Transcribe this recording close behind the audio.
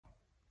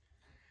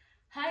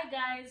Hi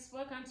guys,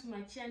 welcome to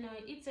my channel.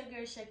 It's your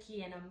girl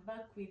Shaki and I'm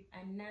back with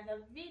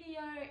another video.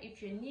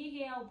 If you're new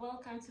here,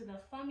 welcome to the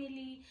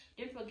family.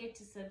 Don't forget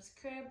to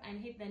subscribe and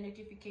hit the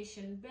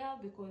notification bell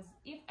because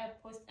if I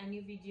post a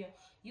new video,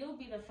 you'll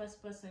be the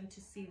first person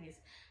to see this.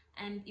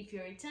 And if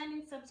you're a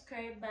returning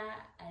subscriber,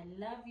 I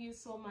love you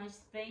so much.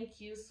 Thank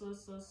you so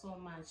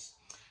much.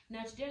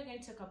 Now today we're going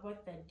to talk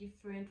about the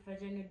different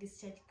vaginal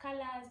discharge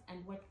colors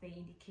and what they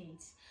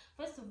indicate.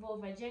 First of all,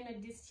 vaginal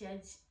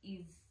discharge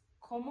is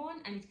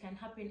common and it can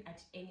happen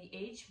at any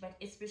age, but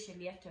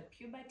especially after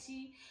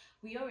puberty.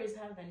 We always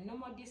have the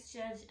normal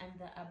discharge and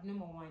the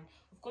abnormal one.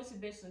 Of course,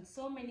 based on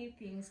so many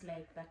things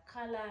like the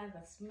color,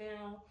 the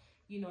smell,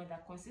 the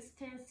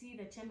consistency,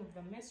 the time of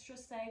the menstrual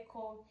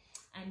cycle.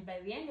 And by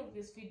the end of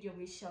this video,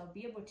 we shall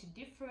be able to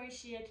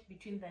differentiate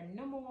between the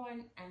normal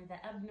one and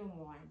the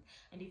abnormal one.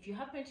 And if you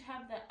happen to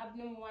have the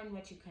abnormal one,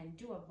 what you can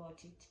do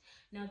about it.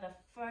 Now, the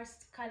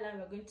first color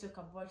we're going to talk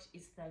about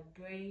is the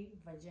gray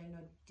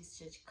vaginal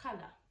discharge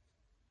color.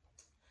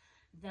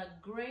 The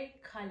gray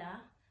color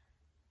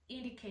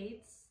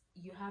indicates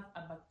you have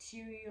a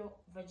bacterial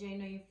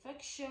vaginal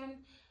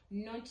infection,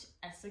 not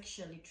a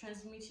sexually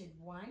transmitted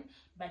one,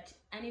 but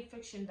an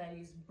infection that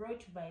is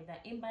brought by the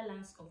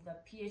imbalance of the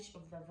pH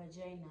of the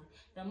vagina.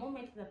 The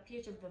moment the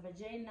pH of the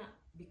vagina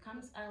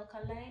becomes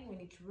alkaline,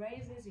 when it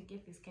rises, you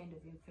get this kind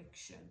of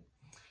infection.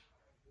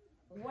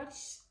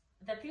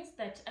 The things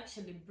that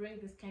actually bring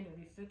this kind of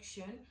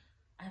infection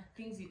are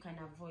things you can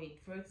avoid.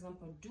 For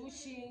example,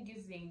 douching,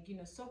 using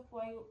soap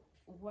while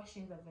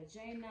washing the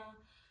vagina,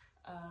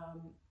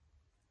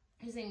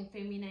 using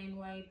feminine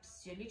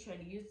wipes. You're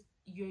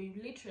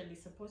literally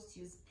supposed to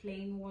use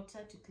plain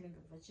water to clean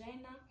the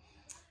vagina.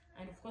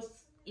 And of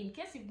course, in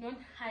case you've not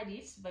had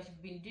it but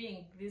you've been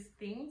doing these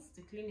things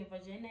to clean your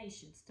vagina, you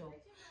should stop.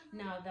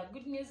 Now the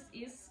good news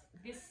is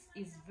this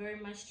is very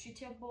much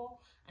treatable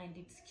and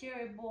it's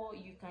curable.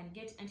 You can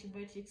get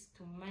antibiotics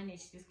to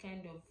manage this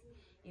kind of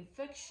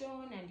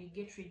infection and you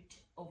get rid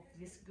of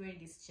this gray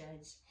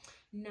discharge.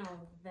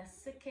 Now the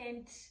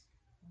second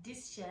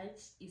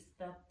discharge is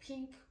the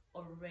pink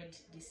or red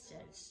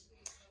discharge.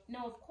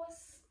 Now of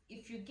course,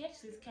 if you get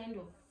this kind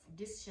of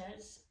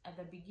discharge at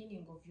the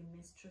beginning of your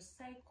menstrual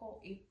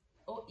cycle, if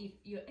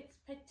you're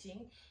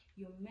expecting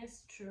your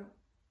menstrual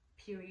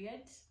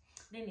period,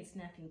 then it's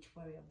nothing to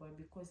worry about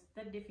because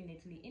that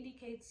definitely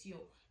indicates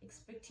you're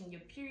expecting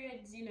your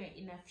periods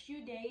in a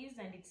few days,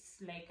 and it's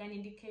like an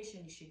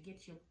indication you should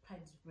get your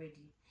pads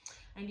ready.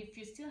 And if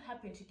you still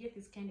happen to get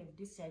this kind of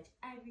discharge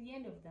at the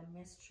end of the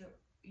menstrual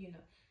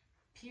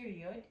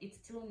period, it's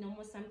still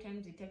normal.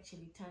 Sometimes it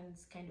actually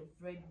turns kind of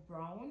red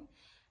brown.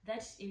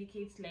 That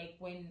indicates like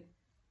when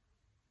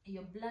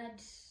your blood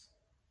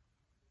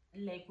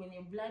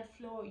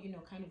flow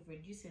kind of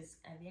reduces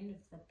at the end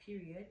of the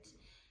period,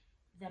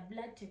 the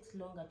blood takes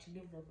longer to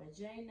leave the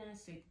vagina,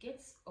 so it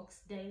gets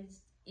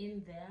oxidized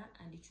in there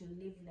and it will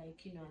leave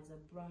as a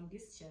brown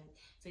discharge.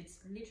 So it's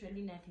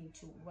literally nothing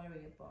to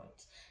worry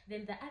about.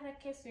 Then the other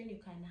case when you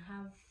can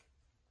have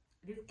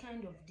this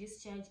kind of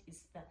discharge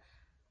is the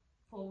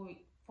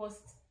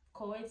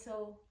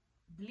post-coital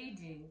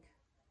bleeding.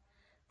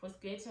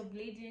 Post-coital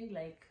bleeding,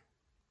 like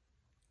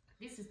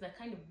this is the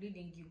kind of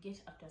bleeding you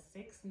get after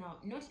sex. Now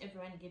not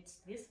everyone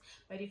gets this,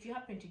 but if you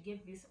happen to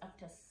get this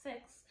after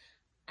sex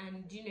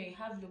and you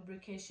have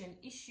lubrication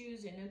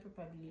issues, you're not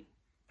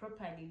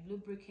properly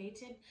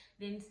lubricated,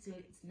 then still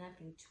it's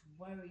nothing to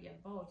worry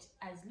about,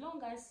 as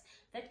long as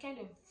that kind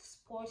of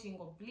spotting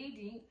or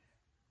bleeding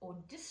or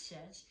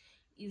discharge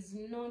is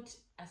not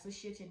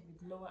associated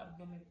with lower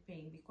abdominal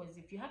pain. Because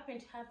if you happen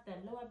to have the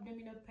lower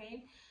abdominal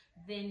pain,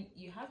 then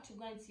you have to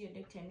go and see your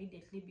doctor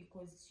immediately,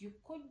 because you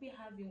could be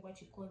having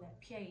what you call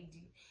the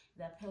PID,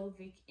 the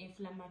pelvic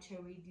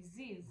inflammatory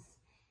disease.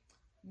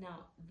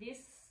 Now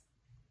this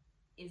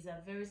is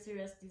a very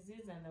serious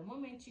disease, and the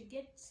moment you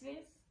get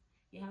this,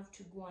 you have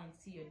to go and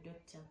see your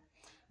doctor.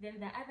 Then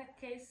the other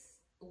case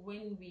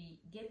when we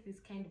get this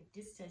kind of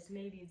discharge,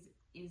 ladies,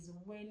 is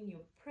when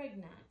you're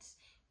pregnant,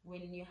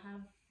 when you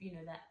have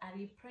the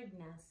early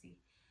pregnancy.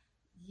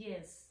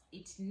 Yes,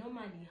 it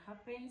normally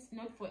happens,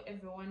 not for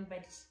everyone,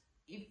 but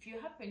if you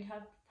happen to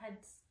have had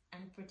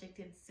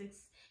unprotected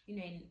sex in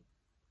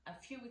a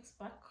few weeks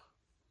back,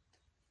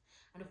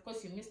 and of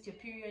course you missed your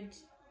period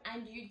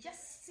and you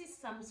just see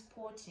some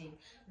spotting,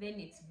 then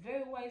it's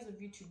very wise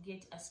of you to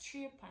get a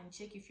strip and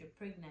check if you're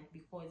pregnant,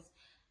 because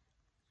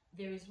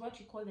there is what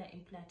you call the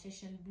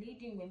implantation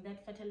bleeding, when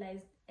that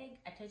fertilized egg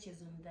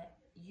attaches on the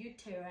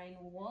uterine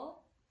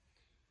wall.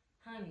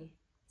 Honey,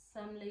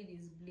 some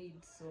ladies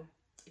bleed, so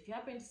if you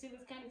happen to see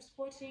this kind of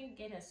spotting,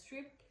 get a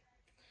strip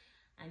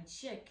and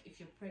check if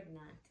you're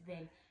pregnant.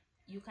 Then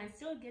you can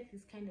still get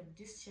this kind of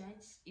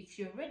discharge if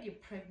you're already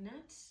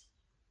pregnant,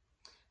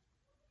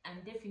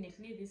 and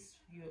definitely this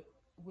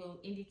will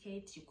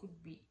indicate you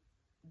could be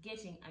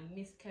getting a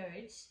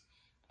miscarriage,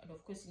 and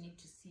of course you need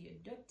to see your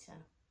doctor.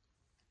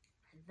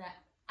 The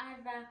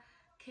other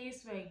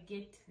case where I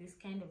get this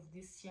kind of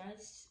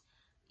discharge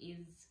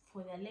is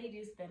for the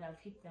ladies that have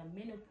hit the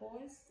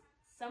menopause.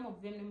 Some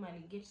of them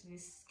normally get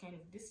this kind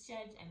of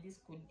discharge, and this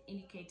could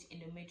indicate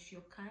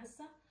endometrial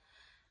cancer.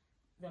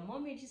 The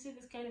moment you see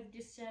this kind of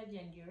discharge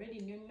and you're already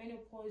in your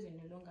menopause and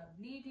no longer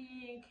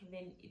bleeding,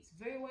 then it's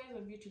very wise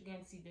of you to go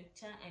and see the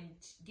doctor and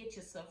get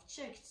yourself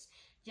checked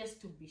just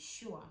to be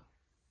sure.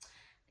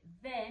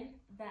 Then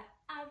the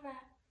other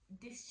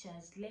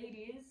discharge,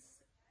 ladies,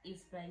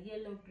 is the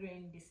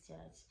yellow-green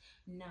discharge.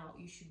 Now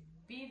you should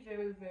be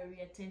very, very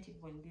attentive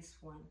on this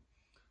one.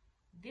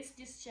 This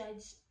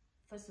discharge,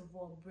 first of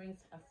all,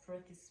 brings a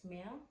frothy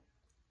smell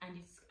and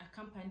it's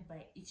accompanied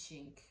by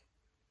itching.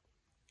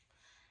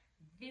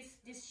 This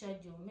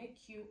discharge will make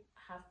you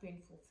have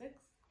painful sex.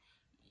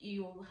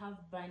 You'll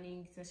have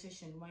burning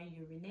sensation while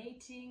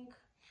urinating,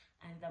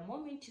 and the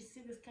moment you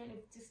see this kind of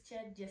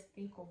discharge, just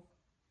think of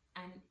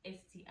an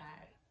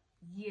STI.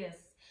 Yes,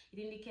 it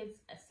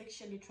indicates a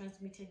sexually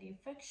transmitted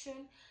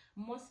infection,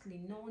 mostly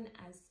known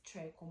as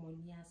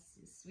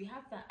trichomoniasis. We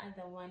have the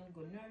other one,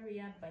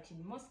 gonorrhea, but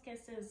in most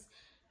cases,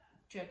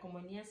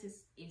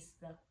 trichomoniasis is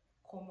the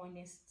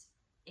commonest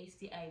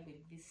STI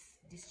with this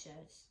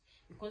discharge,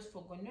 because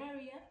for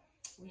gonorrhea,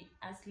 we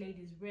as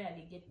ladies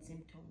rarely get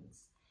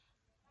symptoms.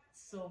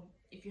 So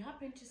if you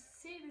happen to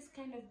see this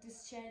kind of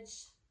discharge,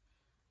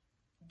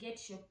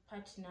 get your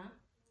partner,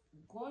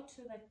 go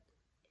to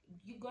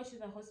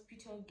the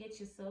hospital, get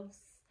yourselves,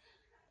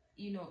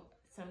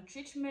 some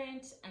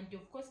treatment, and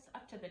of course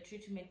after the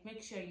treatment,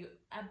 make sure you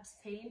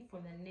abstain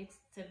for the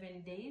next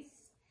 7 days,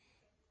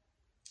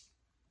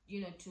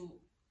 to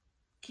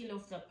kill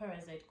off the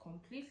parasite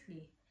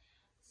completely.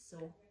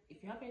 So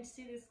if you happen to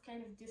see this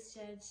kind of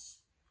discharge,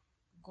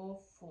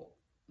 go for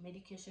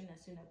medication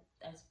as soon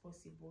as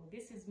possible.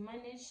 This is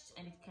managed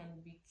and it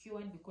can be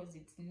cured because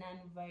it's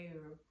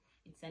non-viral.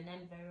 It's a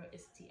non-viral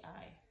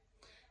STI.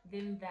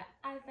 Then the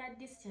other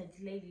discharge,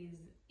 ladies,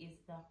 is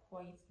the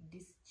white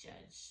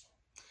discharge.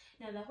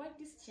 Now the white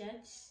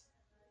discharge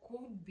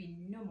could be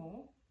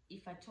normal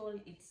if at all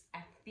it's a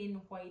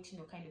thin white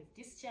kind of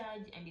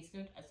discharge and it's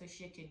not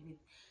associated with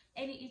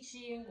any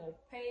itching or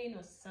pain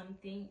or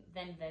something,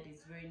 then that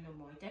is very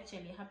normal. It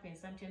actually happens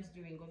sometimes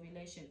during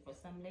ovulation for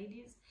some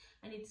ladies,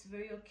 and it's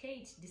very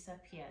okay, it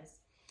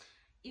disappears.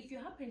 If you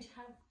happen to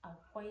have a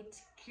white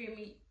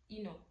creamy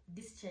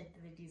discharge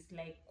that is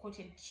like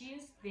cottage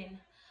cheese, then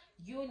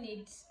you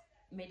need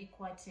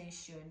medical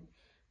attention.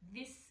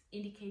 This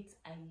indicates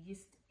a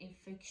yeast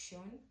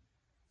infection,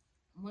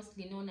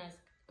 mostly known as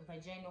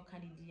vaginal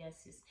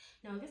candidiasis.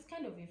 Now this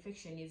kind of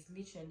infection is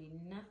literally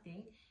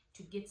nothing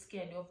to get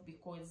scared of,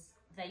 because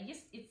the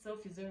yeast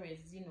itself is always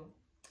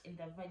in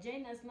the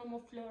vagina's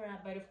normal flora.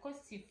 But of course,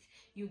 if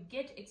you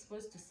get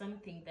exposed to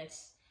something that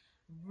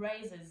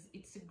rises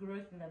its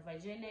growth in the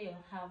vagina, you'll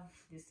have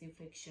this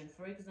infection.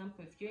 For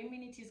example, if your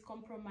immunity is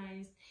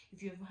compromised,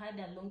 if you've had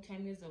a long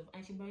time use of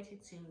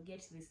antibiotics, you'll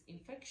get this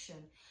infection.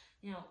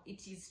 Now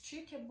it is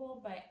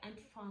treatable by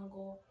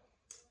antifungal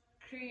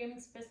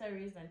creams,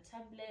 pessaries, and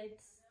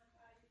tablets,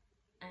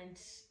 and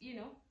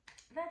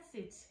that's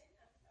it.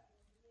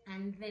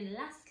 And then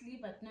lastly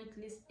but not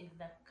least is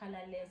the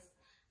colorless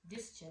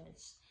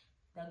discharge.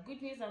 The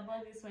good news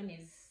about this one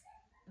is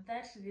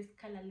that this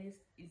colorless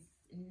is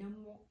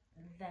normal.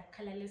 The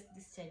colorless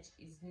discharge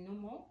is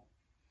normal,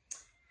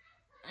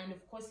 and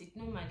of course it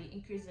normally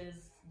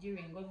increases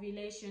during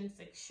ovulation,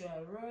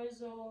 sexual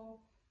arousal,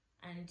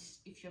 and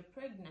if you're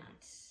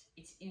pregnant,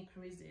 it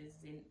increases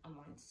in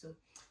amount. So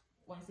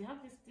once you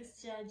have this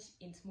discharge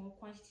in small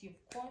quantity,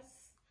 of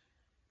course,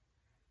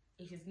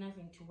 it is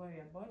nothing to worry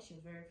about.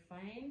 You're very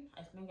fine.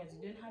 As long as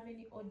you don't have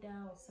any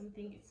odor or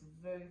something, it's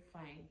very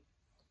fine.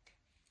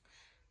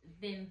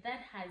 Then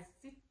that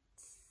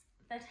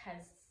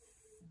has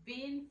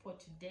been for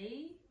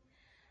today.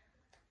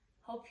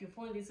 Hope you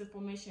found this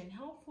information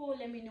helpful.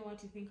 Let me know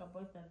what you think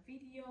about the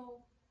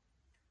video.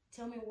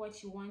 Tell me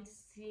what you want to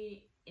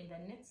see in the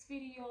next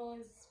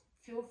videos.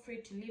 Feel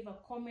free to leave a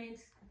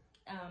comment,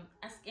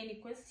 ask any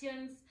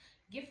questions,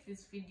 give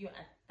this video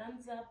a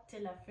thumbs up,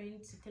 tell a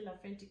friend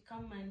to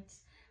come and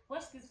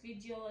watch this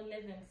video,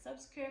 let them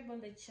subscribe on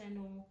the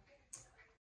channel.